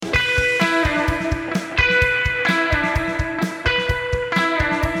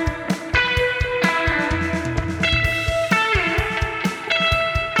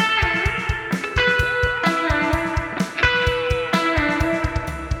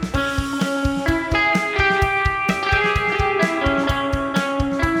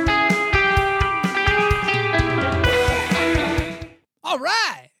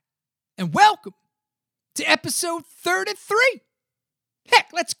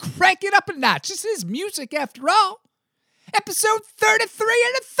let's crank it up a notch. This is music after all. Episode 33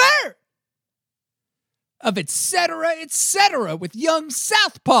 and a third of Etc. with Young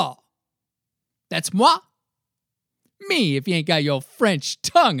Southpaw. That's moi. Me, if you ain't got your French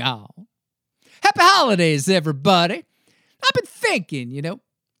tongue on. Happy holidays, everybody. I've been thinking,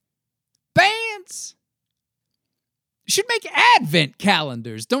 bands should make advent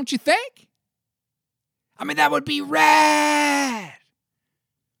calendars, don't you think? I mean, that would be rad.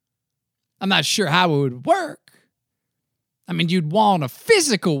 I'm not sure how it would work. I mean, you'd want a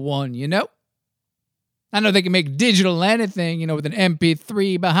physical one, I know they can make digital anything, with an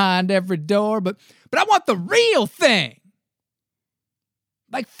MP3 behind every door, but I want the real thing.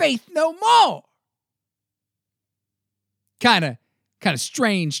 Like Faith No More. Kind of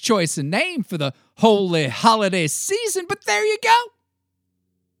strange choice of name for the holy holiday season, but there you go.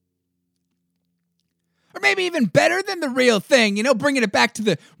 Or maybe even better than the real thing, bringing it back to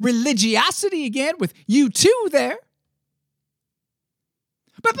the religiosity again with U2 there.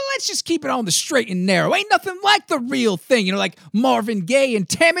 But let's just keep it on the straight and narrow. Ain't nothing like the real thing, like Marvin Gaye and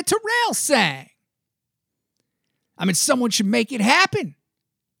Tammy Terrell sang. I mean, someone should make it happen.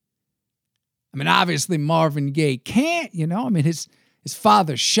 I mean, obviously Marvin Gaye can't, I mean, his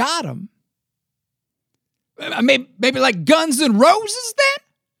father shot him. Maybe like Guns N' Roses then?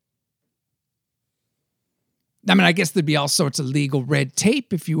 I mean, I guess there'd be all sorts of legal red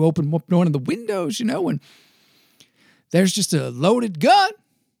tape if you open one of the windows, and there's just a loaded gun.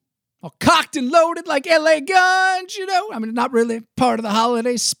 All cocked and loaded like LA Guns, I mean, not really part of the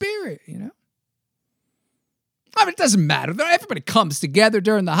holiday spirit, I mean, it doesn't matter. Everybody comes together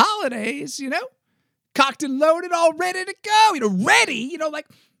during the holidays, cocked and loaded, all ready to go, ready, like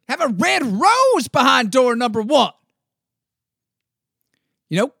have a red rose behind door number 1.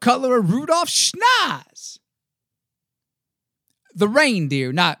 Color a Rudolph schnoz. The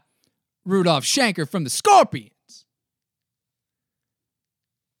reindeer, not Rudolph Schenker from the Scorpions.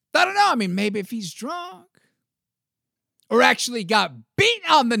 I don't know. I mean, maybe if he's drunk or actually got beat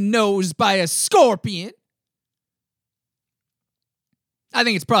on the nose by a scorpion. I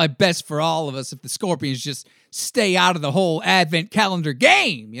think it's probably best for all of us if the Scorpions just stay out of the whole advent calendar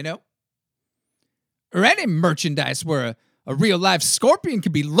game, Or any merchandise where a real-life scorpion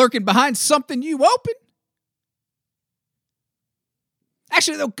could be lurking behind something you open.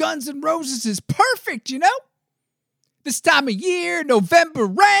 Actually, though, Guns N' Roses is perfect, This time of year, November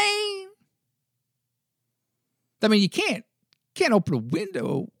rain. I mean, you can't open a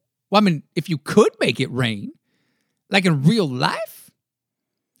window. Well, I mean, if you could make it rain, like in real life,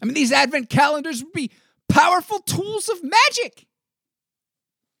 I mean, these advent calendars would be powerful tools of magic.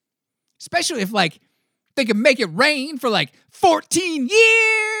 Especially if, they could make it rain for, 14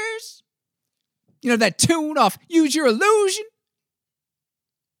 years. That tune off Use Your Illusion.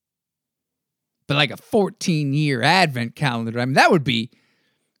 But a 14-year advent calendar, I mean, that would be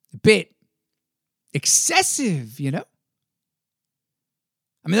a bit excessive, I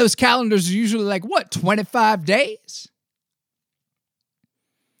mean, those calendars are usually 25 days?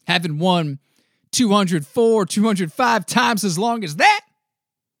 Having one 204, 205 times as long as that?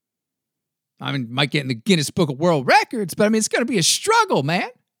 I mean, might get in the Guinness Book of World Records, but I mean, it's going to be a struggle, man.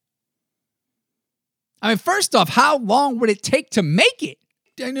 I mean, first off, how long would it take to make it?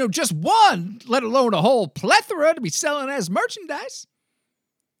 Just one, let alone a whole plethora to be selling as merchandise.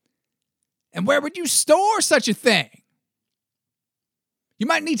 And where would you store such a thing? You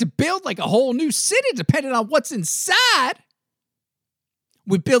might need to build a whole new city depending on what's inside.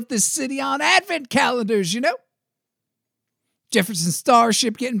 We built this city on advent calendars, Jefferson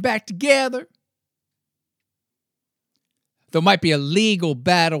Starship getting back together. There might be a legal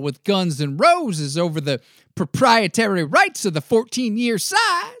battle with Guns N' Roses over the proprietary rights of the 14-year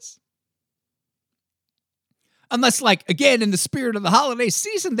size. Unless, again, in the spirit of the holiday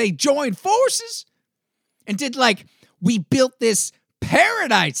season, they joined forces and did, we built this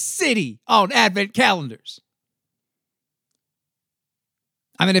paradise city on advent calendars.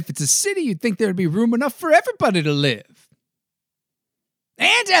 I mean, if it's a city, you'd think there'd be room enough for everybody to live.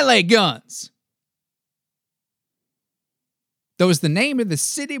 And LA Guns. Though is the name of the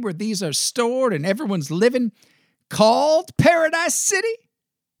city where these are stored and everyone's living called Paradise City?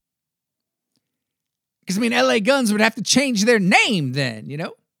 Because, I mean, LA Guns would have to change their name then,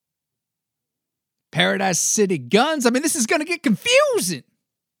 Paradise City Guns. I mean, this is going to get confusing.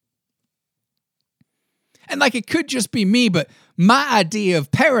 And it could just be me, but my idea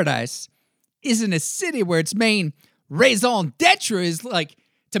of paradise isn't a city where its main raison d'etre is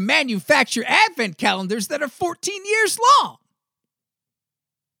to manufacture advent calendars that are 14 years long.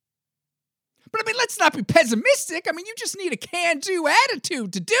 But I mean, let's not be pessimistic. I mean, you just need a can-do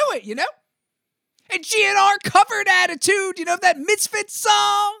attitude to do it, you know? A GNR covered attitude, you know, that Misfits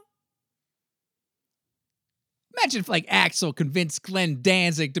song. Imagine if, like, Axl convinced Glenn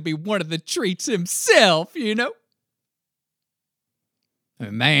Danzig to be one of the Treats himself, you know? I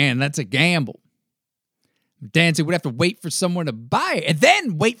mean, man, that's a gamble. Danzig would have to wait for someone to buy it and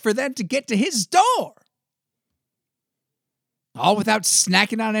then wait for them to get to his door. All without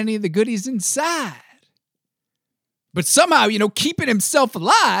snacking on any of the goodies inside. But somehow, you know, keeping himself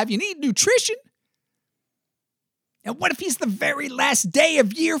alive, you need nutrition. And what if he's the very last day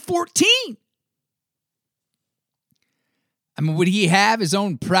of year 14? I mean, would he have his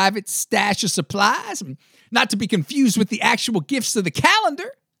own private stash of supplies? I mean, not to be confused with the actual gifts of the calendar.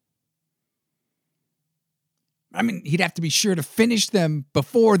 I mean, he'd have to be sure to finish them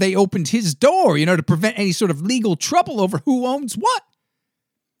before they opened his door, you know, to prevent any sort of legal trouble over who owns what.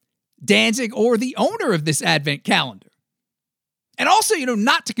 Danzig or the owner of this advent calendar. And also, you know,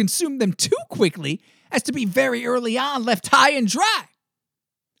 not to consume them too quickly as to be very early on left high and dry.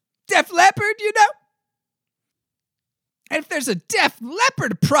 Def Leppard, you know? And if there's a Def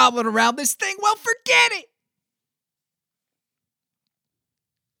Leppard problem around this thing, well, forget it.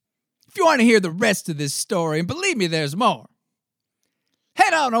 If you want to hear the rest of this story, and believe me, there's more,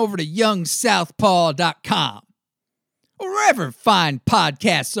 head on over to youngsouthpaw.com or wherever fine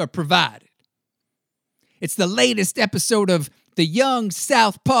podcasts are provided. It's the latest episode of the Young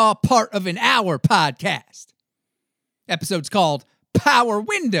Southpaw Part of an Hour podcast. Episode's called Power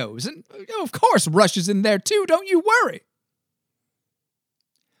Windows, and of course Rush is in there too, don't you worry.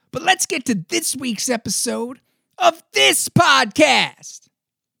 But let's get to this week's episode of this podcast.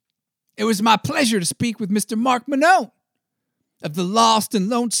 It was my pleasure to speak with Mr. Mark Manone of the Lost and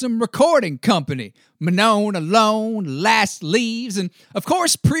Lonesome Recording Company, Manone Alone, Last Leaves, and of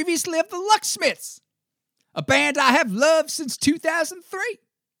course previously of the Lucksmiths, a band I have loved since 2003.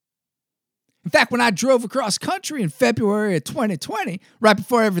 In fact, when I drove across country in February of 2020, right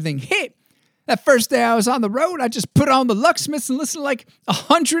before everything hit, that first day I was on the road, I just put on the Lucksmiths and listened to like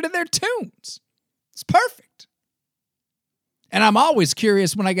 100 of their tunes. It's perfect. And I'm always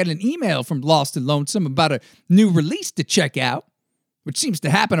curious when I get an email from Lost and Lonesome about a new release to check out, which seems to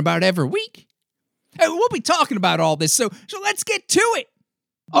happen about every week. Hey, we'll be talking about all this, so let's get to it.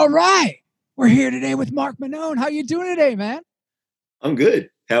 All right. We're here today with Mark Manone. How you doing today, man? I'm good.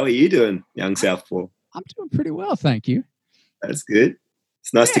 How are you doing, Young Southpaw? I'm doing pretty well, thank you. That's good.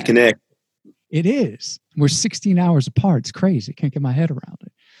 It's nice to connect. It is. We're 16 hours apart. It's crazy. Can't get my head around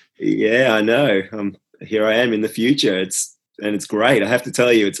it. Yeah, I know. Here I am in the future. It's great. I have to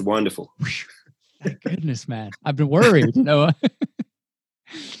tell you, it's wonderful. Thank goodness, man. I've been worried, you know.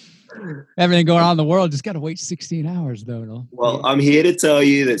 Everything going on in the world, just got to wait 16 hours, though. Well, I'm here to tell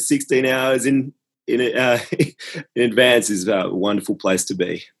you that 16 hours in advance is a wonderful place to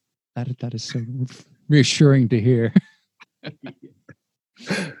be. That is so reassuring to hear.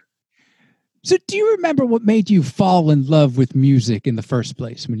 So do you remember what made you fall in love with music in the first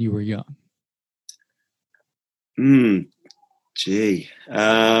place when you were young? I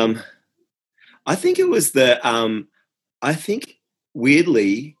think it was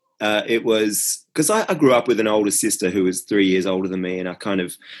weirdly, it was because I grew up with an older sister who was 3 years older than me, and I kind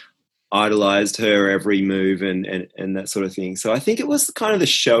of idolized her every move and that sort of thing. So I think it was kind of the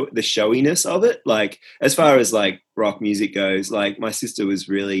showiness of it. Like, as far as like rock music goes, like my sister was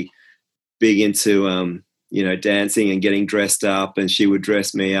really big into, dancing and getting dressed up, and she would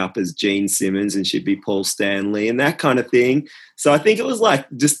dress me up as Gene Simmons and she'd be Paul Stanley and that kind of thing. So I think it was like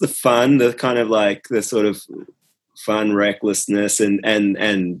just the fun, the kind of like the sort of fun recklessness and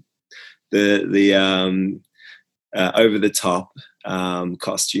the over the top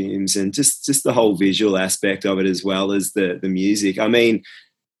costumes and just the whole visual aspect of it, as well as the music. I mean,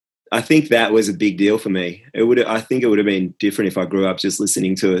 I think that was a big deal for me. I think it would have been different if I grew up just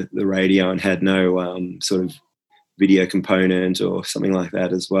listening to the radio and had no sort of video component or something like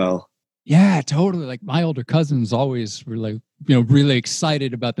that as well. Yeah, totally. Like my older cousins always were like, really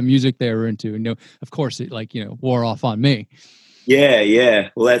excited about the music they were into. And, of course it wore off on me. Yeah.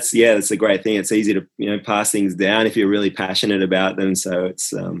 Well, that's a great thing. It's easy to, pass things down if you're really passionate about them. So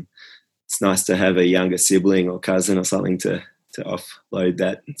it's nice to have a younger sibling or cousin or something to offload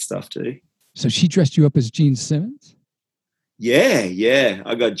that stuff to. So she dressed you up as Gene Simmons? Yeah.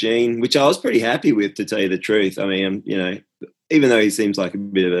 I got Gene, which I was pretty happy with, to tell you the truth. I mean, even though he seems like a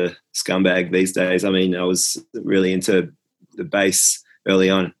bit of a scumbag these days, I mean, I was really into the bass early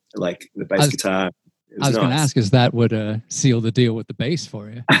on, like the bass guitar. I was going to ask, is that what seal the deal with the bass for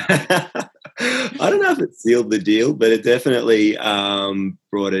you? I don't know if it sealed the deal, but it definitely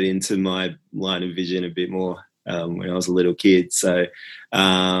brought it into my line of vision a bit more when I was a little kid. So,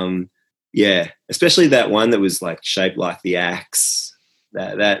 yeah, especially that one that was like shaped like the axe.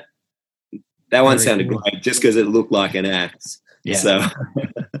 That one Very sounded cool. great just because it looked like an axe. Yeah. So,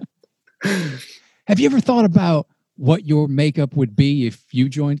 have you ever thought about what your makeup would be if you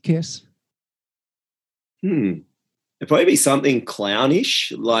joined Kiss? it'd probably be something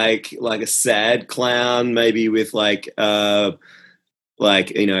clownish, like a sad clown, maybe with like one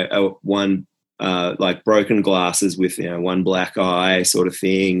like broken glasses with one black eye sort of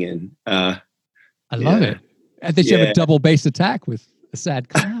thing, and I love it. I think you have a double bass attack with a sad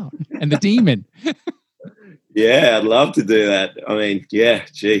clown and the demon. Yeah, I'd love to do that. I mean, yeah,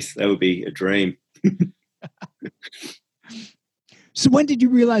 geez, that would be a dream. So when did you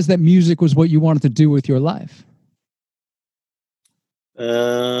realize that music was what you wanted to do with your life?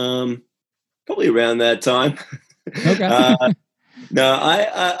 Probably around that time. Okay. No,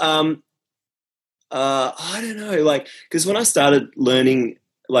 I don't know, like, because when I started learning,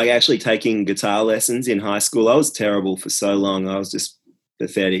 like actually taking guitar lessons in high school, I was terrible for so long. I was just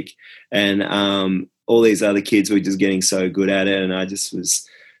pathetic. And all these other kids were just getting so good at it, and I just was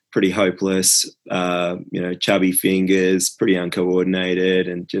pretty hopeless, chubby fingers, pretty uncoordinated,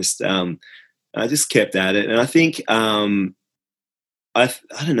 and just I just kept at it. And I think I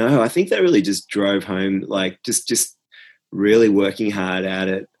don't know, I think that really just drove home, like just really working hard at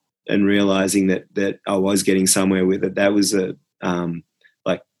it and realizing that I was getting somewhere with it. That was a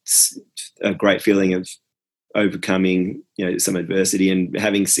great feeling of overcoming some adversity and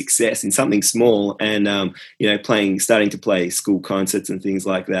having success in something small, and starting to play school concerts and things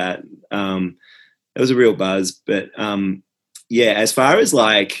like that. It was a real buzz. But as far as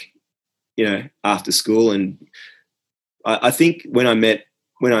like after school, and I think when I met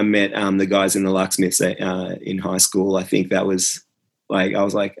the guys in the Locksmiths in high school, I think that was like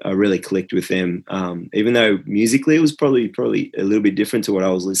I really clicked with them, even though musically it was probably a little bit different to what I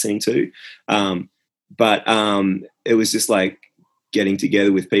was listening to. But it was just like getting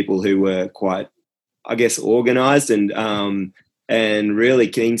together with people who were quite, I guess, organized and really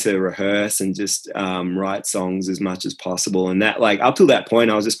keen to rehearse and just write songs as much as possible. And that, like, up till that point,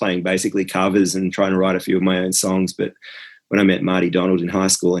 I was just playing basically covers and trying to write a few of my own songs. But when I met Marty Donald in high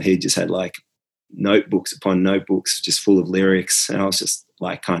school, and he just had like notebooks upon notebooks just full of lyrics, and I was just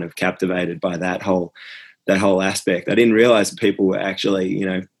like kind of captivated by that whole aspect. I didn't realize that people were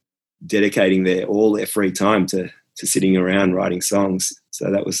actually, dedicating all their free time to sitting around writing songs.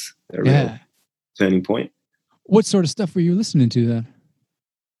 So that was a real turning point. What sort of stuff were you listening to then?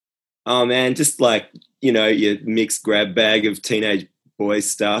 Oh man, just like, your mixed grab bag of teenage boy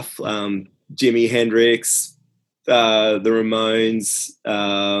stuff. Jimi Hendrix, the Ramones,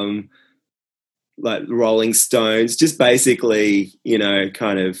 like Rolling Stones, just basically,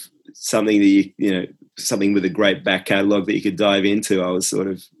 kind of something that something with a great back catalogue that you could dive into. I was sort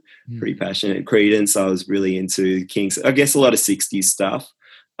of pretty passionate. Creedence, I was really into. Kings, I guess a lot of 60s stuff.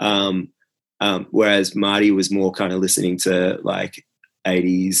 Whereas Marty was more kind of listening to like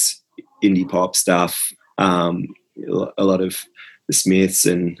 80s indie pop stuff, a lot of the Smiths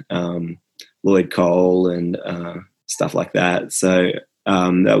and Lloyd Cole and stuff like that. So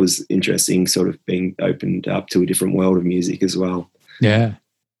that was interesting, sort of being opened up to a different world of music as well. Yeah.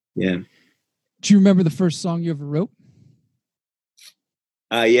 Yeah. Do you remember the first song you ever wrote?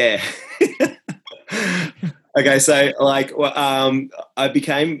 Yeah. Okay, so like I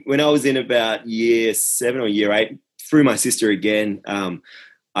became, when I was in about year 7 or year 8, through my sister again,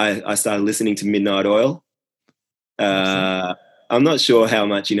 I started listening to Midnight Oil. I'm not sure how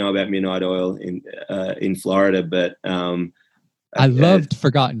much you know about Midnight Oil in Florida, but I loved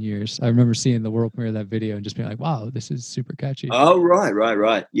Forgotten Years. I remember seeing the world premiere of that video and just being like, wow, this is super catchy. Oh,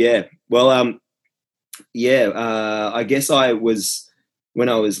 right. Yeah. Well, I guess when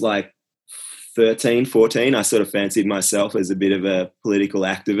I was like 13, 14, I sort of fancied myself as a bit of a political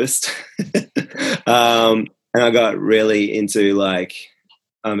activist. And I got really into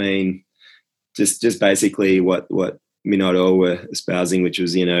just basically what Midnight Oil were espousing, which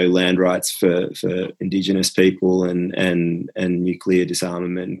was, land rights for Indigenous people and nuclear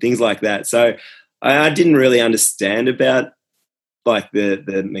disarmament and things like that. So I didn't really understand about like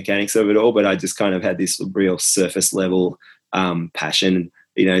the mechanics of it all, but I just kind of had this real surface level passion,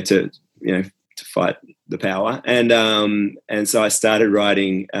 to fight the power. And so I started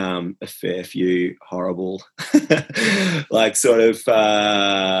writing a fair few horrible like sort of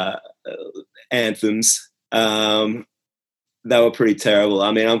anthems. They were pretty terrible.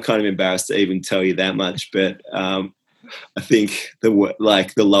 I mean, I'm kind of embarrassed to even tell you that much, but I think the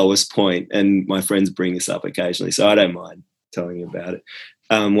lowest point, and my friends bring this up occasionally, so I don't mind telling you about it.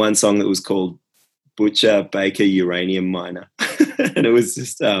 One song that was called Butcher Baker Uranium Miner, and it was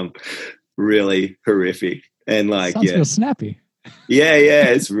just really horrific and like sounds real snappy. Yeah,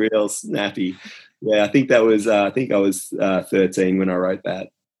 it's real snappy. Yeah, I think I was 13 when I wrote that.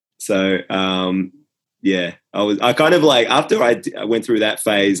 So I kind of like, after I went through that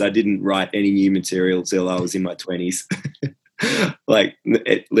phase, I didn't write any new material till I was in my 20s. Like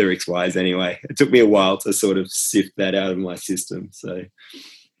lyrics wise anyway. It took me a while to sort of sift that out of my system. So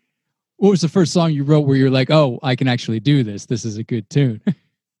what was the first song you wrote where you're like, oh, I can actually do this? This is a good tune.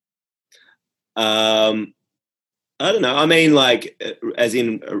 I don't know. I mean, like, as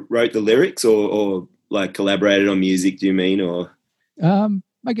in wrote the lyrics or like collaborated on music, do you mean? Or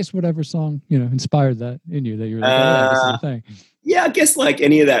I guess whatever song, inspired that in you, that you're like, oh, yeah, this is the thing. Yeah, I guess like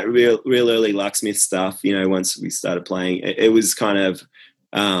any of that real early Locksmith stuff, once we started playing, it was kind of,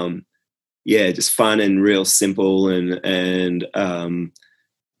 just fun and real simple and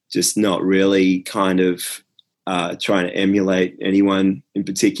just not really kind of trying to emulate anyone in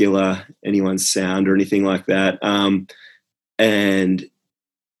particular, anyone's sound or anything like that.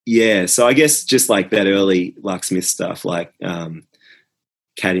 So I guess just like that early Locksmith stuff, like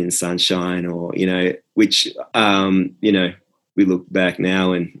Cat in Sunshine, or which we look back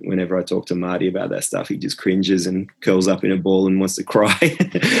now, and whenever I talk to Marty about that stuff, he just cringes and curls up in a ball and wants to cry.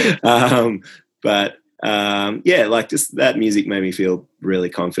 Like just that music made me feel really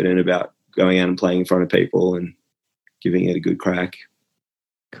confident about going out and playing in front of people and giving it a good crack.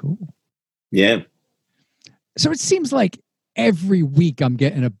 Cool. Yeah. So it seems like every week I'm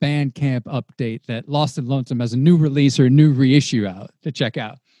getting a Bandcamp update that Lost and Lonesome has a new release or a new reissue out to check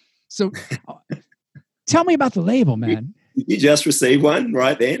out. So tell me about the label, man. You just received one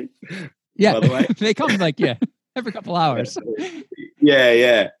right then? Yeah. By the way. They come like, every couple hours.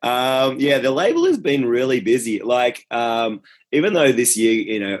 Yeah. The label has been really busy. Like, even though this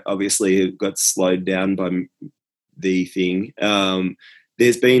year, obviously it got slowed down by the thing,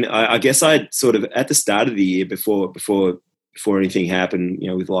 there's been, I guess I'd sort of, at the start of the year before anything happened,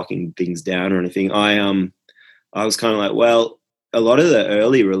 with locking things down or anything, I was kind of like, well, a lot of the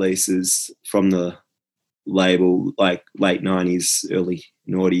early releases from the label, like late 90s, early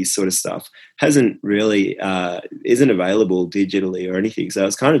noughties sort of stuff, hasn't really isn't available digitally or anything. So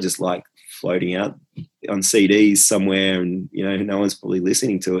it's kind of just like floating out on CDs somewhere, and no one's probably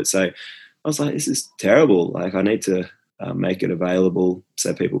listening to it. So I was like, this is terrible. Like, I need to make it available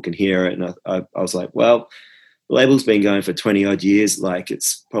so people can hear it. And I was like, well, the label's been going for 20 odd years. Like,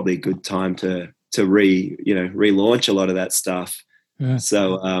 it's probably a good time to relaunch a lot of that stuff. Yeah.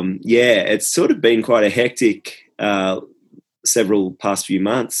 So, it's sort of been quite a hectic several past few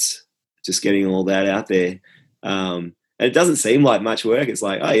months, just getting all that out there. And it doesn't seem like much work. It's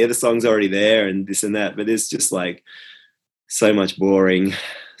like, oh, yeah, the song's already there and this and that. But there's just like so much boring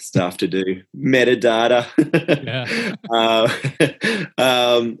stuff to do. Metadata.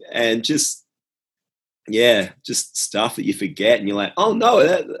 And just stuff that you forget, and you're like, oh no,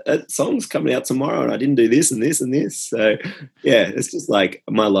 that song's coming out tomorrow and I didn't do this and this and this. So it's just like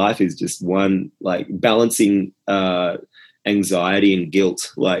my life is just one, like, balancing anxiety and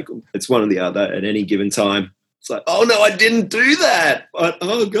guilt. Like, it's one or the other at any given time. It's like, oh no, I didn't do that.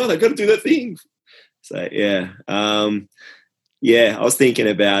 Oh God, I got to do that thing. So I was thinking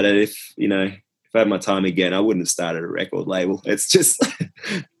about it. If I had my time again, I wouldn't have started a record label. It's just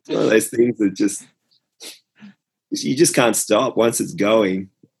one of those things that just, you just can't stop once it's going.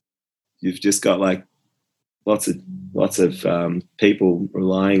 You've just got like lots of people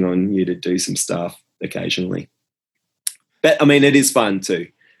relying on you to do some stuff occasionally. But I mean, it is fun too,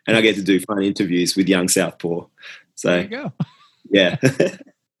 and I get to do fun interviews with young Southpaw. So there you go. Yeah.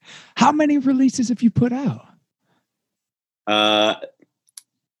 How many releases have you put out? That's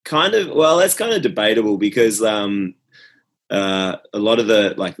kind of debatable, because a lot of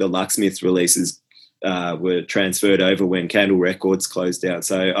the Locksmith releases were transferred over when Candle Records closed down.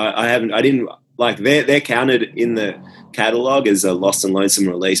 So I didn't like, they're counted in the catalog as a Lost and Lonesome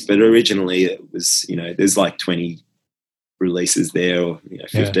release, but originally it was, there's like 20 releases there, or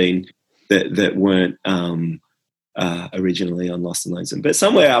 15 that weren't originally on Lost and Lonesome, but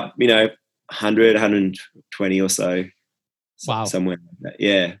somewhere up 100, 120 or so. Wow. Somewhere like that.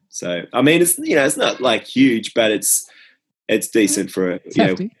 Yeah. So I mean, it's it's not like huge, but it's decent for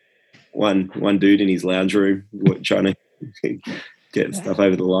one dude in his lounge room trying to get stuff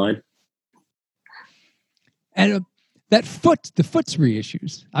over the line. And the Foots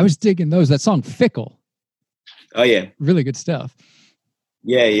reissues, I was digging those. That song Fickle. Oh yeah, really good stuff.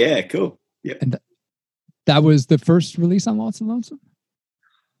 Yeah, cool. Yeah, and That was the first release on Lost and Lonesome?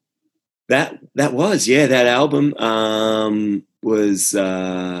 That was, yeah, that album was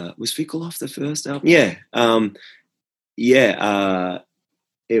Fickle off the first album? Yeah.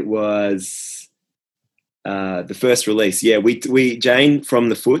 It was the first release. Yeah, we Jane from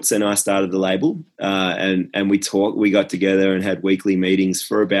the Foots and I started the label, and we got together and had weekly meetings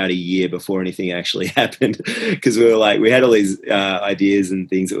for about a year before anything actually happened, because we had all these ideas and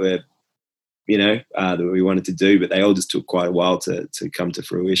things that were, that we wanted to do, but they all just took quite a while to come to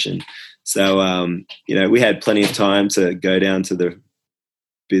fruition. So, we had plenty of time to go down to the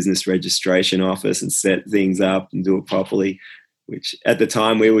business registration office and set things up and do it properly, which at the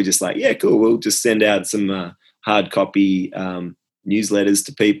time we were just like, yeah, cool, we'll just send out some hard copy newsletters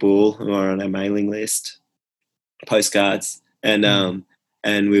to people who are on our mailing list, postcards, and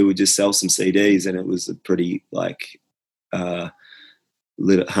we would just sell some CDs, and it was a pretty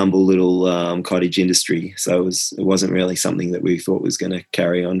humble little cottage industry. So it wasn't really something that we thought was going to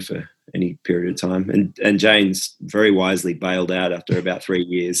carry on for any period of time. And Jane's very wisely bailed out after about 3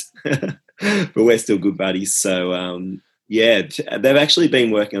 years, but we're still good buddies. So they've actually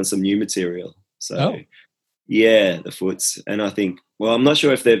been working on some new material. So yeah, the Foots, and I think, well, I'm not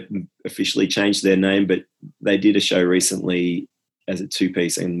sure if they've officially changed their name, but they did a show recently as a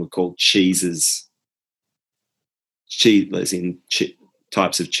 2-piece and were called Cheeses. Cheese, as in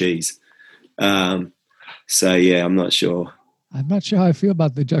types of cheese. So yeah, I'm not sure. I'm not sure how I feel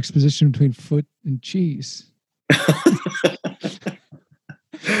about the juxtaposition between foot and cheese. I'm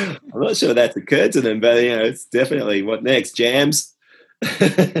not sure that's occurred to them, but it's definitely what next. Jams.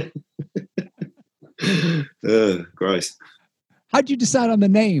 Gross. How'd you decide on the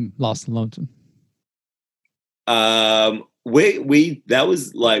name Lost and Lonesome? We were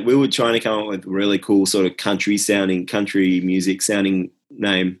trying to come up with really cool sort of country music sounding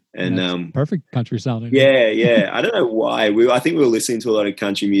name, and perfect country sounding. Yeah. I don't know why. I think we were listening to a lot of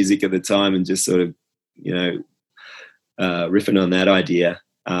country music at the time and just sort of, riffing on that idea.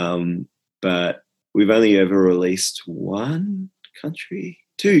 But we've only ever released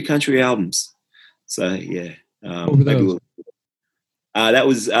two country albums. So yeah. What were those? That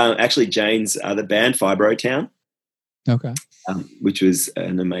was actually Jane's other band, Fibro Town. Okay. Which was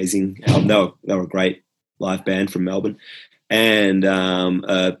an amazing album. They were a great live band from Melbourne. And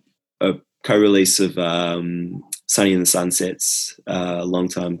a co-release of Sunny and the Sunsets,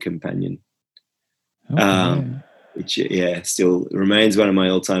 Longtime Companion. Okay. Which, still remains one of my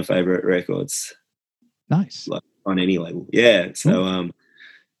all-time favourite records. Nice. On any label. Yeah. So,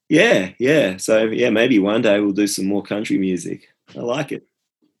 So, maybe one day we'll do some more country music. I like it.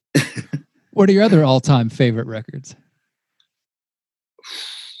 What are your other all-time favorite records?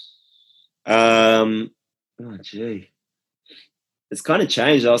 It's kind of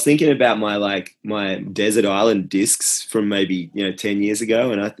changed. I was thinking about my Desert Island discs from maybe 10 years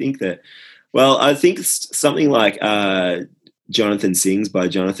ago, and I think that, I think something like Jonathan Sings by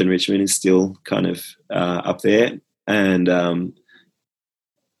Jonathan Richman is still kind of up there, and the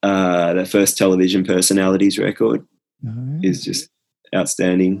First Television Personalities record is just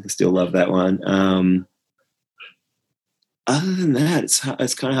outstanding. I still love that one. Other than that,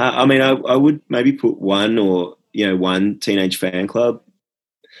 it's kind of hard. I mean, I would maybe put one Teenage Fan Club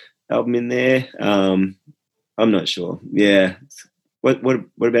album in there. I'm not sure. Yeah. What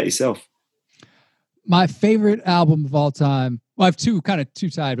about yourself? My favorite album of all time. Well, I have two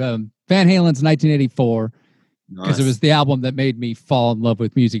side. Van Halen's 1984, because it was the album that made me fall in love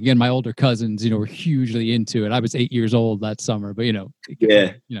with music. Again, my older cousins, were hugely into it. I was 8 years old that summer, but just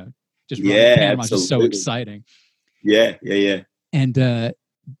running was just so exciting. Yeah. And the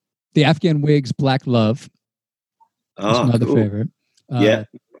Afghan Wigs' Black Love. That's another favorite.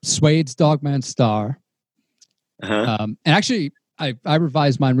 Suede's Dogman Star. And actually, I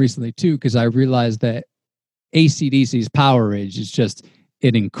revised mine recently too, because I realized that AC/DC's Power Age is just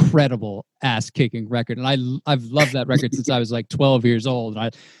an incredible ass-kicking record, and I've loved that record since I was like 12 years old.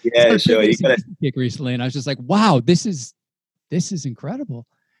 And I started kick recently, and I was just like, wow, this is incredible.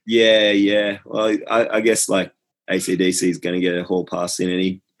 Yeah. Well, I guess like AC/DC is going to get a hall pass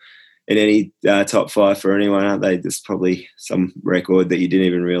in any top 5 for anyone, aren't they? There's probably some record that you didn't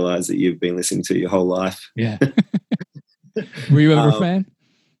even realize that you've been listening to your whole life. Yeah. Were you ever a fan?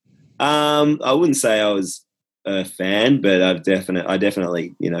 I wouldn't say I was a fan, but I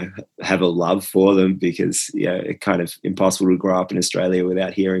definitely have a love for them, because it's kind of impossible to grow up in Australia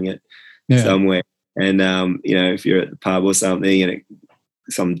without hearing it somewhere. And if you're at the pub or something and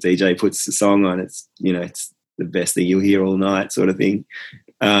some DJ puts a song on, it's the best thing you'll hear all night, sort of thing.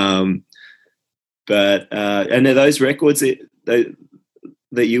 But and those records,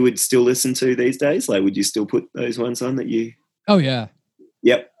 that you would still listen to these days? Like, would you still put those ones on that you? Oh yeah.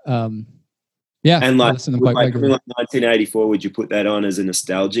 Yep. Yeah. And like, listen to them quite regularly. Like 1984, would you put that on as a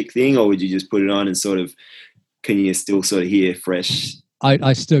nostalgic thing, or would you just put it on and sort of, can you still sort of hear fresh?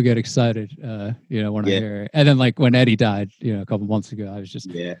 I still get excited, when I hear it. And then like when Eddie died, a couple months ago, I was just,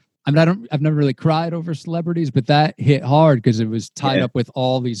 I mean, I've never really cried over celebrities, but that hit hard because it was tied up with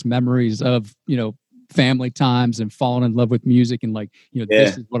all these memories of, family times and falling in love with music and like,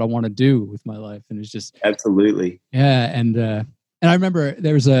 this is what I want to do with my life. And it's just absolutely. Yeah. And I remember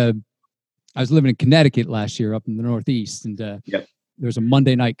I was living in Connecticut last year up in the Northeast, and there was a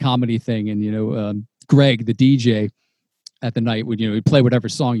Monday night comedy thing. And, Greg, the DJ at the night would, he'd play whatever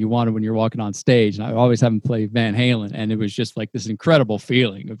song you wanted when you're walking on stage. And I always have him play Van Halen. And it was just like this incredible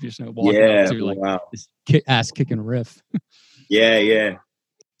feeling of just walking up to like this ass kicking riff. Yeah.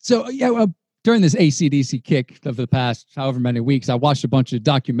 So, during this AC/DC kick of the past however many weeks, I watched a bunch of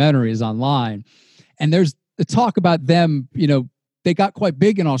documentaries online, and there's the talk about them, they got quite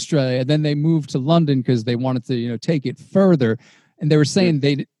big in Australia, and then they moved to London because they wanted to, take it further. And they were saying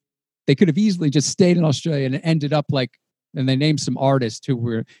they could have easily just stayed in Australia and ended up like, and they named some artists who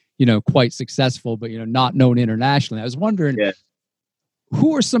were, quite successful, but, not known internationally. I was wondering,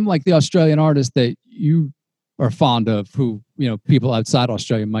 who are some like the Australian artists that you are fond of who, people outside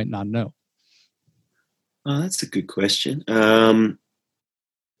Australia might not know? Oh, that's a good question. Like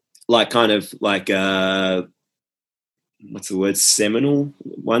kind of like, what's the word? Seminal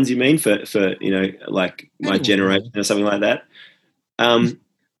ones you mean for like my generation or something like that?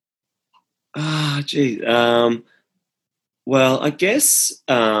 Well, I guess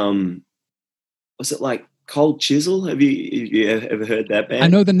was it like Cold Chisel? Have you ever heard that band? I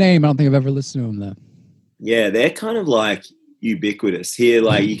know the name. I don't think I've ever listened to them though. Yeah, they're kind of like ubiquitous here.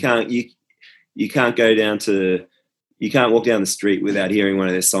 Like you can't go down to. You can't walk down the street without hearing one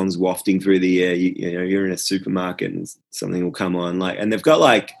of their songs wafting through the air. You're in a supermarket and something will come on. And they've got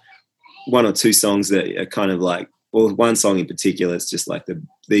like one or two songs that are kind of like, well, one song in particular is just like the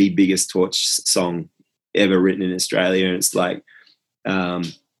biggest torch song ever written in Australia, and it's like,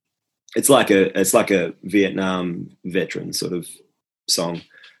 it's like a Vietnam veteran sort of song.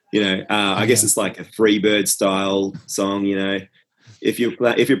 I guess it's like a Freebird style song. If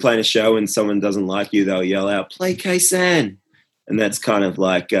you're playing a show and someone doesn't like you, they'll yell out, "Play Khe-Sanh," and that's kind of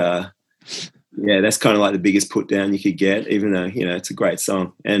like, that's kind of like the biggest put down you could get, even though it's a great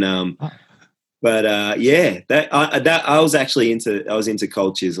song. And I was actually into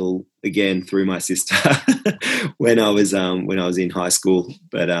Cold Chisel again through my sister when I was in high school,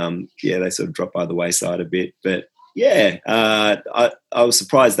 but they sort of dropped by the wayside a bit. But I was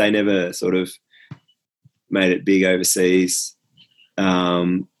surprised they never sort of made it big overseas.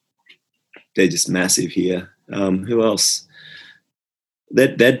 They're just massive here. Who else?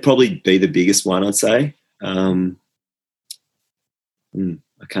 That'd probably be the biggest one, I'd say. I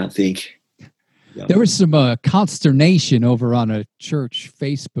can't think. There was some consternation over on a church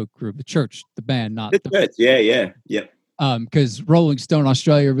Facebook group. The band, not the church. Yeah. Because Rolling Stone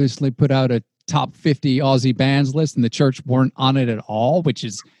Australia recently put out a top 50 Aussie bands list, and the church weren't on it at all, which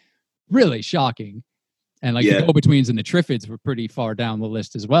is really shocking. And like the Go-Betweens and the Triffids were pretty far down the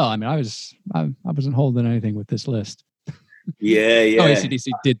list as well. I mean, I wasn't holding anything with this list. Yeah. AC/DC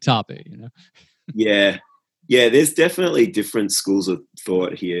did top it, Yeah. There's definitely different schools of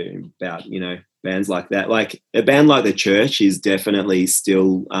thought here about bands like that. Like a band like the Church is definitely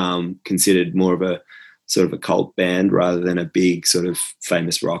still considered more of a sort of a cult band rather than a big sort of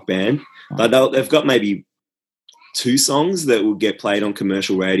famous rock band. But they've got maybe 2 songs that will get played on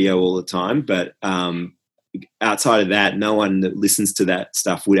commercial radio all the time, but outside of that, no one that listens to that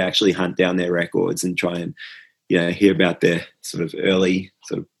stuff would actually hunt down their records and try and hear about their sort of early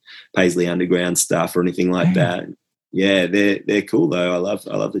sort of Paisley Underground stuff or anything like that. Yeah, they're cool though. I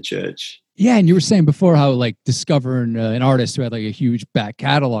love the Church. Yeah, and you were saying before how like discovering an artist who had like a huge back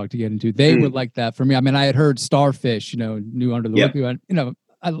catalog to get into. They were like that for me. I mean, I had heard Starfish, New Under the Willow.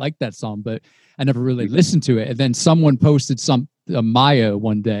 I liked that song, but I never really listened to it. And then someone posted a Maya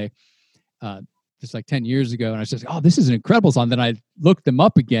one day, just like 10 years ago, and I was just like, oh, this is an incredible song. Then I looked them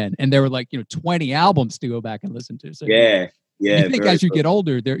up again, and there were like 20 albums to go back and listen to. So yeah. You think as you get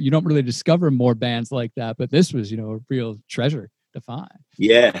older, you don't really discover more bands like that, but this was a real treasure to find.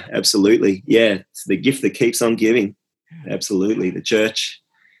 Yeah, absolutely. Yeah, it's the gift that keeps on giving. Absolutely, the Church,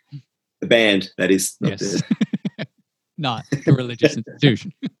 the band that is. Not the religious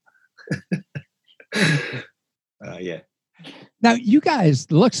institution. Yeah. Now, you guys,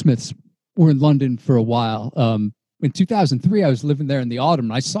 the Lucksmiths, were in London for a while. in 2003, I was living there in the autumn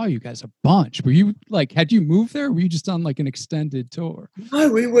and I saw you guys a bunch. Were you like, had you moved there? Or were you just on like an extended tour? No,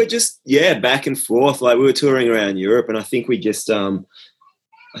 we were just, back and forth. Like we were touring around Europe, and I think we just sort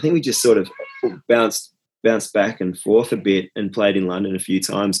of bounced back and forth a bit and played in London a few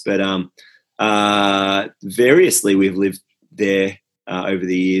times. But variously, we've lived there over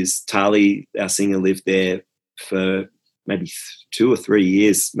the years. Tali, our singer, lived there for maybe 2 or 3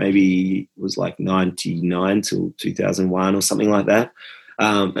 years. Maybe it was like 99 till 2001 or something like that.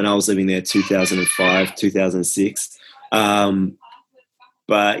 And I was living there 2005, 2006.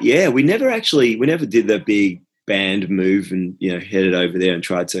 But yeah, we never did the big band move and, headed over there and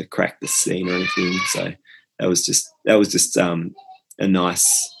tried to crack the scene or anything. So that was just a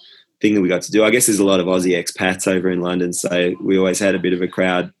nice thing that we got to do. I guess there's a lot of Aussie expats over in London, so we always had a bit of a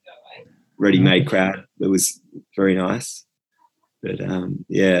crowd, ready-made crowd. It was very nice. But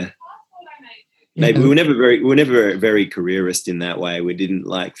maybe we were never very careerist in that way. We didn't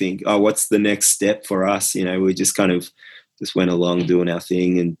like think, oh, what's the next step for us? We just kind of just went along doing our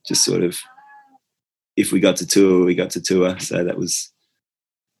thing and just sort of, if we got to tour, we got to tour. So that was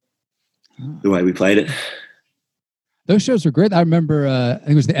the way we played it. Those shows were great. I remember, I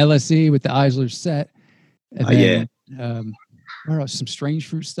think it was the LSE with the Eisler set. And then, where else? Some Strange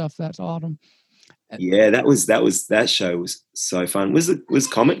Fruit stuff that autumn. Yeah, that show was so fun. Was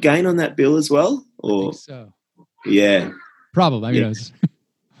Comet Gain on that bill as well? Or I think so. Yeah, probably. I mean, it was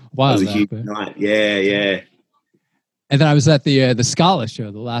wild. It was a huge night. Yeah. And then I was at the Scala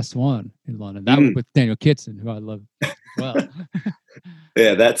show, the last one in London. That was with Daniel Kitson, who I love as well.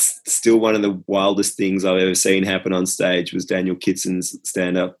 Yeah, that's still one of the wildest things I've ever seen happen on stage was Daniel Kitson's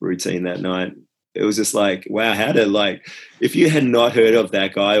stand-up routine that night. It was just like, wow, if you had not heard of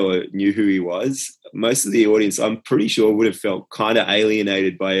that guy or knew who he was, most of the audience, I'm pretty sure, would have felt kind of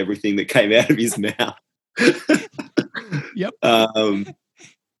alienated by everything that came out of his mouth. Yep.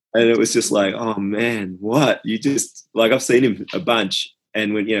 And it was just like, oh man, what? You just, like, I've seen him a bunch.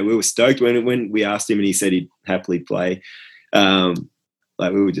 And when, we were stoked when we asked him and he said he'd happily play.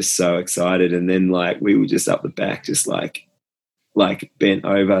 Like, we were just so excited. And then, like, we were just up the back, just like bent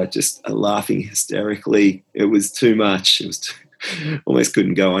over, just laughing hysterically. It was too much. It was almost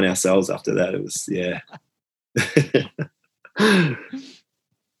couldn't go on ourselves after that. It was, yeah.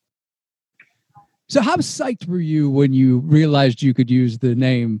 So how psyched were you when you realized you could use the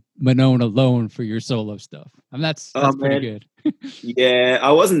name Monona Lone for your solo stuff? I mean, that's pretty good. Yeah,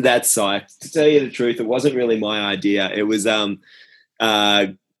 I wasn't that psyched. To tell you the truth, it wasn't really my idea. It was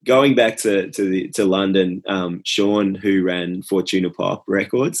going back to London, Sean, who ran Fortuna Pop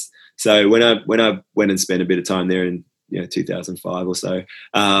Records. So when I went and spent a bit of time there in 2005 or so,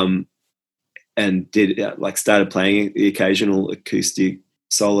 and did started playing the occasional acoustic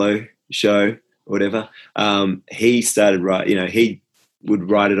solo show, whatever. He started he would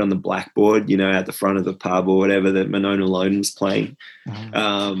write it on the blackboard, at the front of the pub or whatever that Monona Lone was playing.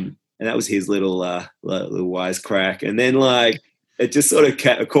 And that was his little wisecrack. And then it just sort of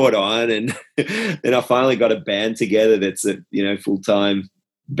caught on, and then I finally got a band together that's a full-time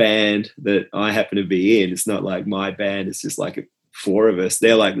band that I happen to be in. It's not like my band, it's just like 4 of us.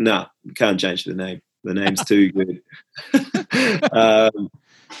 They're like, nah, we can't change the name. The name's too good.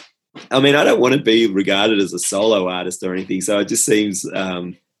 I mean, I don't want to be regarded as a solo artist or anything, so it just seems,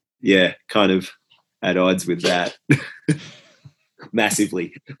 kind of at odds with that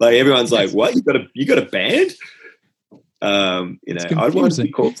massively. Like everyone's like, "What? You got a band?" I'd want to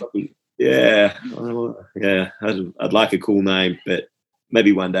be called something. Yeah, I'd like a cool name, but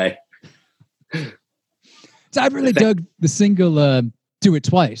maybe one day. So I really dug the single "Do It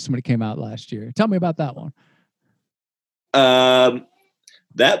Twice" when it came out last year. Tell me about that one.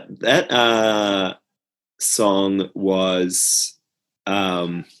 That song was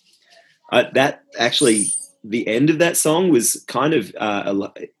that actually the end of that song was kind of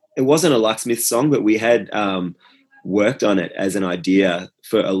it wasn't a Lucksmith song, but we had worked on it as an idea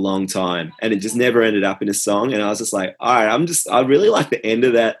for a long time, and it just never ended up in a song. And I was just like, all right, I really like the end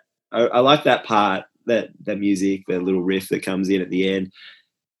of that. I like that part, that music, the little riff that comes in at the end,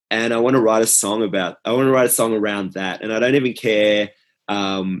 and I want to write a song around that. And I don't even care.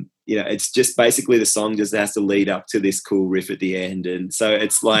 It's just basically the song just has to lead up to this cool riff at the end. And so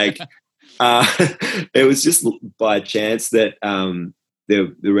it's like, it was just by chance that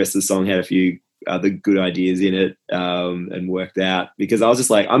the rest of the song had a few other good ideas in it and worked out, because I was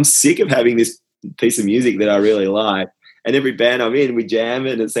just like, I'm sick of having this piece of music that I really like, and every band I'm in, we jam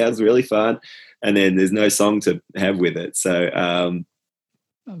it and it sounds really fun, and then there's no song to have with it. So,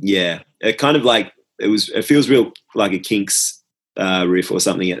 it kind of like, it feels real like a Kinks riff or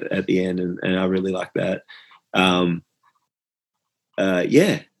something at the end, and I really like that. Yeah,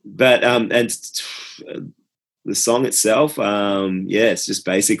 but and the song itself, it's just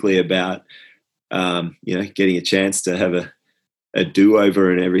basically about getting a chance to have a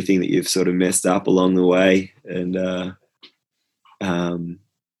do-over and everything that you've sort of messed up along the way. And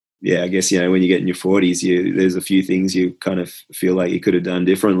I guess when you get in your 40s, there's a few things you kind of feel like you could have done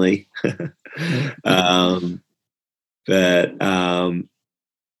differently.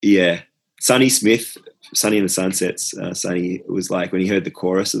 Sonny Smith, Sonny and the Sunsets, Sonny was like, when he heard the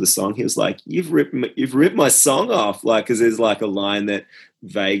chorus of the song, he was like, you've ripped my song off, like, because there's like a line that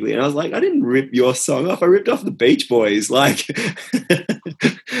vaguely, and I was like, I didn't rip your song off, I ripped off the Beach Boys, like.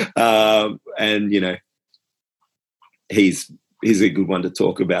 And he's a good one to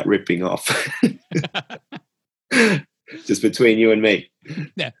talk about ripping off. Just between you and me.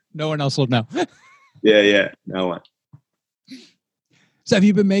 Yeah, no one else will know. Yeah, no one. So have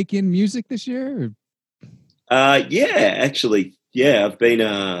you been making music this year? Actually, I've been.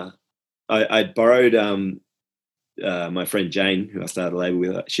 I borrowed my friend Jane, who I started a label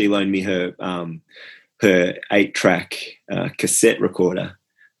with. She loaned me her 8-track cassette recorder,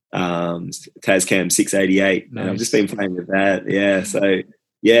 Tascam 688, nice. And I've just been playing with that. Yeah, so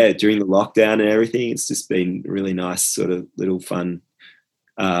during the lockdown and everything, it's just been really nice, sort of little fun.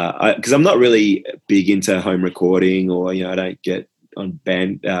 Because I'm not really big into home recording, or I don't get on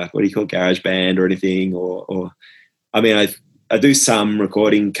band, what do you call it, garage band or anything, or I mean, I do some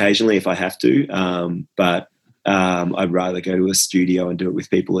recording occasionally if I have to, but I'd rather go to a studio and do it with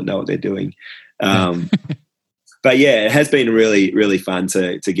people that know what they're doing. But yeah, it has been really, really fun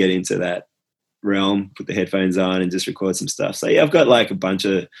to get into that realm, put the headphones on and just record some stuff. So yeah, I've got like a bunch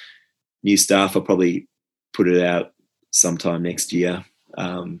of new stuff. I'll probably put it out sometime next year.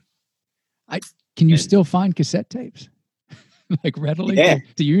 Can you still find cassette tapes? Like readily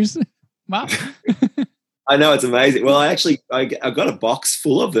to use? Wow. I know, it's amazing. Well, I got a box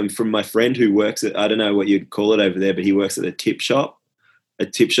full of them from my friend who works at, I don't know what you'd call it over there, but he works at a tip shop. A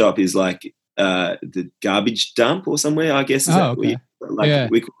tip shop is like the garbage dump or somewhere, I guess. Okay.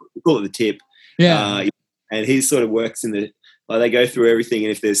 We call it the tip. Yeah. And he sort of works in they go through everything,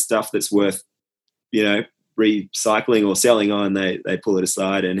 and if there's stuff that's worth, recycling or selling on, they pull it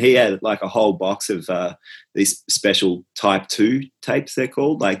aside. And he had like a whole box of these special Type 2 tapes, they're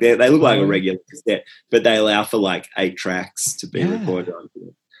called. Like they look like a regular cassette, but they allow for like 8 tracks to be recorded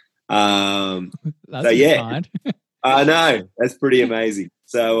on. That's fine. I know, that's pretty amazing.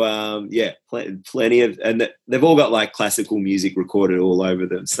 So plenty of, and they've all got like classical music recorded all over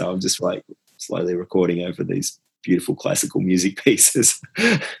them. So I'm just like slowly recording over these beautiful classical music pieces.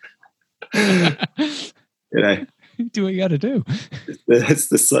 Do what you got to do. It's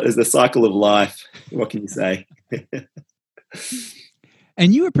the cycle of life. What can you say?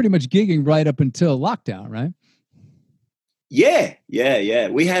 And you were pretty much gigging right up until lockdown, right? Yeah.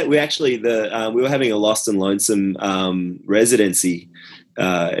 We were having a Lost and Lonesome residency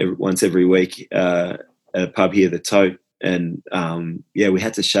once every week at a pub here, the Tote, and we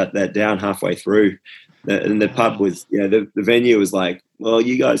had to shut that down halfway through. And the pub was, the venue was like, well,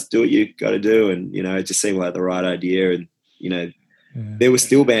 you guys do what you got to do, and it just seemed like the right idea. And there were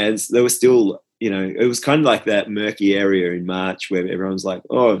still bands, there were still, it was kind of like that murky area in March where everyone's like,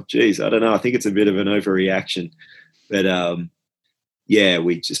 oh, geez, I don't know, I think it's a bit of an overreaction. But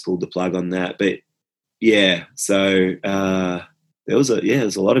we just pulled the plug on that. But so there was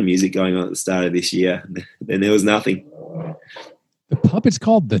a lot of music going on at the start of this year. Then there was nothing. The pub is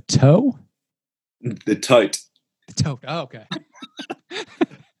called the Toe? The Tote. The Tote. Oh, okay.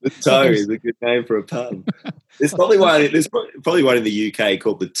 The Toe is a good name for a pub. There's probably one in the UK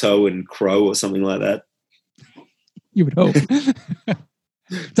called the Toe and Crow or something like that. You would hope. I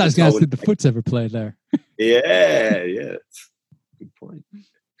was going to ask, did the Foots ever play there? Yeah. Good point.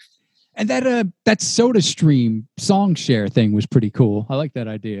 And that SodaStream song share thing was pretty cool. I like that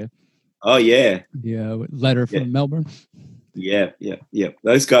idea. Oh yeah. Yeah, letter from Melbourne. Yeah.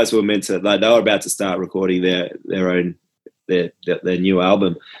 Those guys were meant to. They were about to start recording their new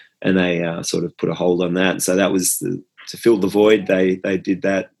album, and they sort of put a hold on that. And so that was to fill the void. They did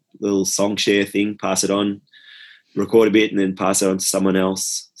that little song share thing, pass it on, record a bit, and then pass it on to someone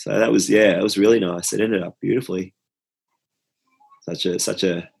else. So that was it was really nice. It ended up beautifully. Such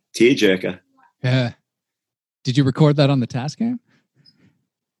a tearjerker. Yeah. Did you record that on the Tascam?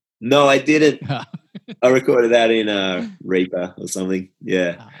 No, I didn't. I recorded that in Reaper or something.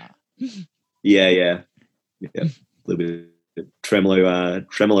 Yeah. Yeah. A little bit of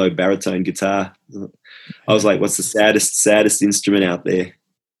tremolo baritone guitar. I was like, what's the saddest instrument out there?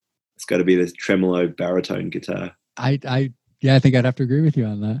 It's got to be the tremolo baritone guitar. I Yeah, I think I'd have to agree with you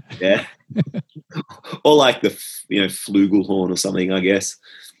on that. Yeah. Or like the, flugelhorn or something, I guess.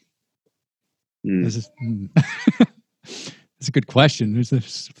 That's a good question. Is the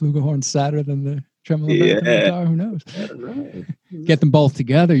flugelhorn sadder than the tremolo guitar? Who knows? I don't know. Get them both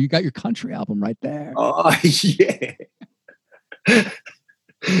together. You got your country album right there. Oh, yeah.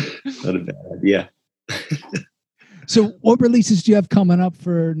 Not a bad idea. So what releases do you have coming up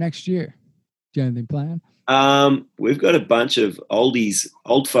for next year? Do you have anything planned? We've got a bunch of old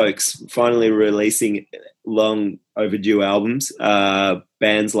folks finally releasing long overdue albums.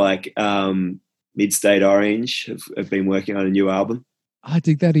 Bands like Mid-State Orange have been working on a new album. I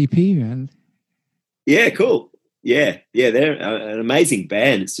dig that EP, man. Yeah, cool. Yeah, they're an amazing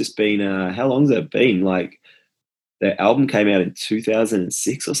band. It's just been, how long has it been? Like, their album came out in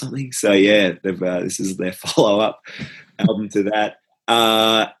 2006 or something. So, yeah, this is their follow-up album to that.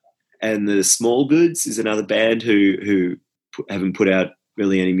 And the Small Goods is another band who haven't put out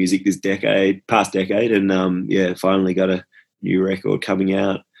really any music this past decade. And, finally got a new record coming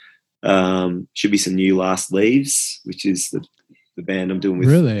out. Should be some new Last Leaves, which is the band I'm doing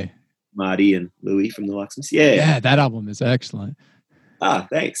with Marty and Louie from the Locksmiths. Yeah, that album is excellent.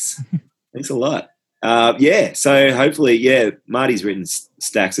 Thanks. Thanks a lot. So hopefully, Marty's written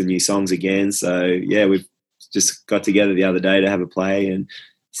stacks of new songs again. So, yeah, we've just got together the other day to have a play and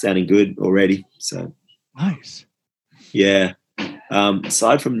sounding good already. So nice. Yeah.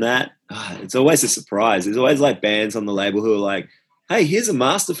 Aside from that, it's always a surprise. There's always like bands on the label who are like, hey, here's a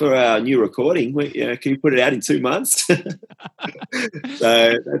master for our new recording. Can you put it out in 2 months? So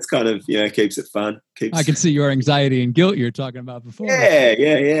that's kind of, keeps it fun. I can see your anxiety and guilt you're talking about before. Yeah.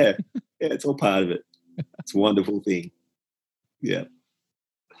 Yeah, it's all part of it. It's a wonderful thing. Yeah.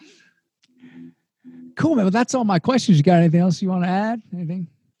 Cool, man. Well, that's all my questions. You got anything else you want to add? Anything?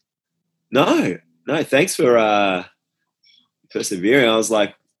 No. Thanks for persevering. I was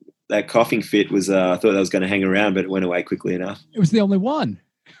like, that coughing fit was, I thought that was going to hang around, but it went away quickly enough. It was the only one.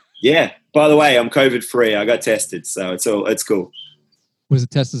 Yeah. By the way, I'm COVID free. I got tested, so it's cool. Was the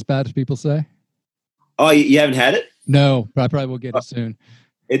test as bad as people say? Oh, you haven't had it? No, but I probably will get it soon.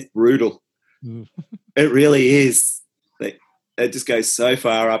 It's brutal. It really is. It just goes so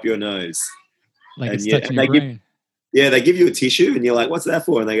far up your nose. Like it's touching your brain. They give you a tissue and you're like, what's that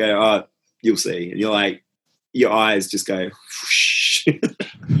for? And they go, oh, you'll see. And you're like, your eyes just go, whoosh.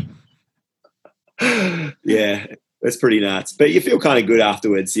 Yeah, that's pretty nuts. But you feel kind of good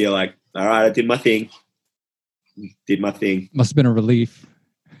afterwards. You're like, all right, I did my thing. Must have been a relief.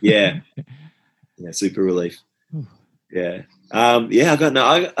 Yeah. Yeah, super relief. Yeah. I got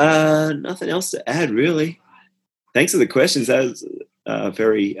nothing else to add, really. Thanks for the questions. That was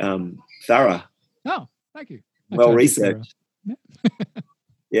very thorough. Oh, thank you. Well researched.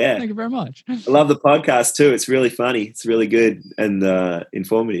 Yeah. Thank you very much. I love the podcast too. It's really funny. It's really good and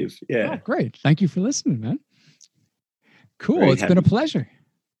informative. Yeah. Oh, great. Thank you for listening, man. Cool. It's been a pleasure.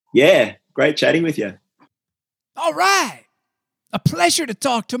 Yeah. Great chatting with you. All right. A pleasure to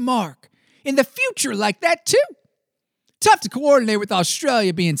talk to Mark. In the future like that too. Tough to coordinate with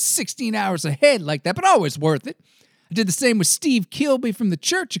Australia being 16 hours ahead like that, but always worth it. I did the same with Steve Kilby from the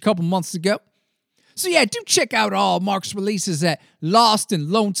church a couple months ago. So yeah, do check out all Mark's releases at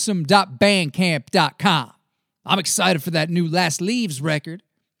lostandlonesome.bandcamp.com. I'm excited for that new Last Leaves record.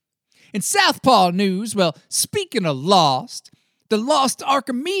 In Southpaw news, well, speaking of Lost, the Lost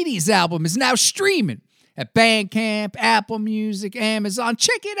Archimedes album is now streaming at Bandcamp, Apple Music, Amazon.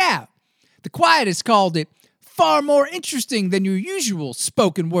 Check it out. The Quietest called it far more interesting than your usual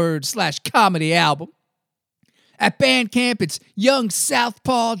spoken word / comedy album. At Bandcamp, it's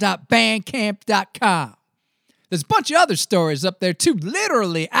youngsouthpaw.bandcamp.com. There's a bunch of other stories up there too,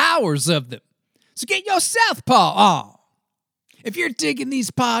 literally hours of them. So get your Southpaw on. If you're digging these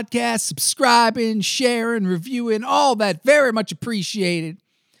podcasts, subscribing, sharing, reviewing, all that, very much appreciated.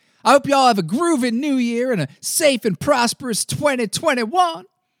 I hope y'all have a groovy new year and a safe and prosperous 2021.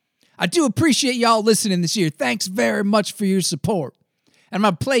 I do appreciate y'all listening this year. Thanks very much for your support. And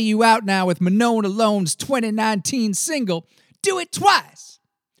I'm going to play you out now with Monona Alone's 2019 single, Do It Twice.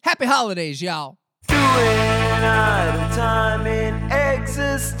 Happy holidays, y'all. Doing idle time in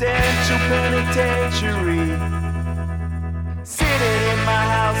existential penitentiary. Sitting in my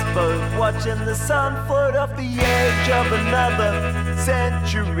houseboat, watching the sun float off the edge of another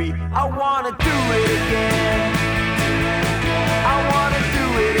century. I want to do it again. I want to do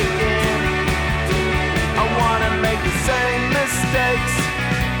it again. I want to make the same mistakes.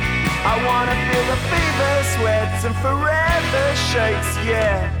 I want to feel the fever sweats and forever shakes,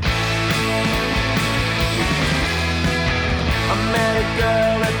 yeah. I met a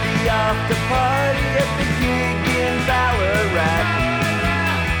girl at the after party at the gig in Ballarat.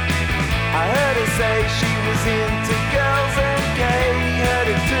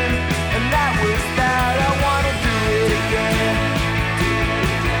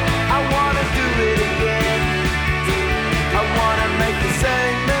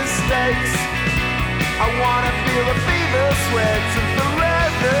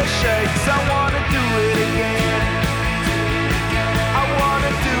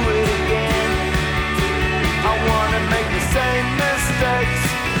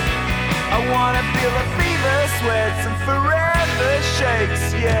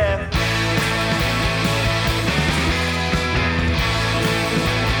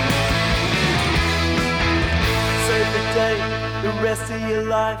 rest of your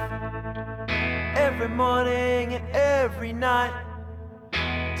life. Every morning and every night.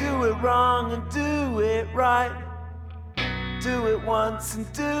 Do it wrong and do it right. Do it once and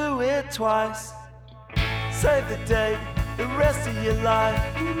do it twice. Save the day, the rest of your life.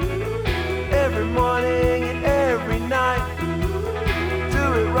 Every morning and every night. Do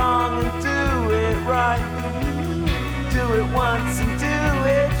it wrong and do it right. Do it once and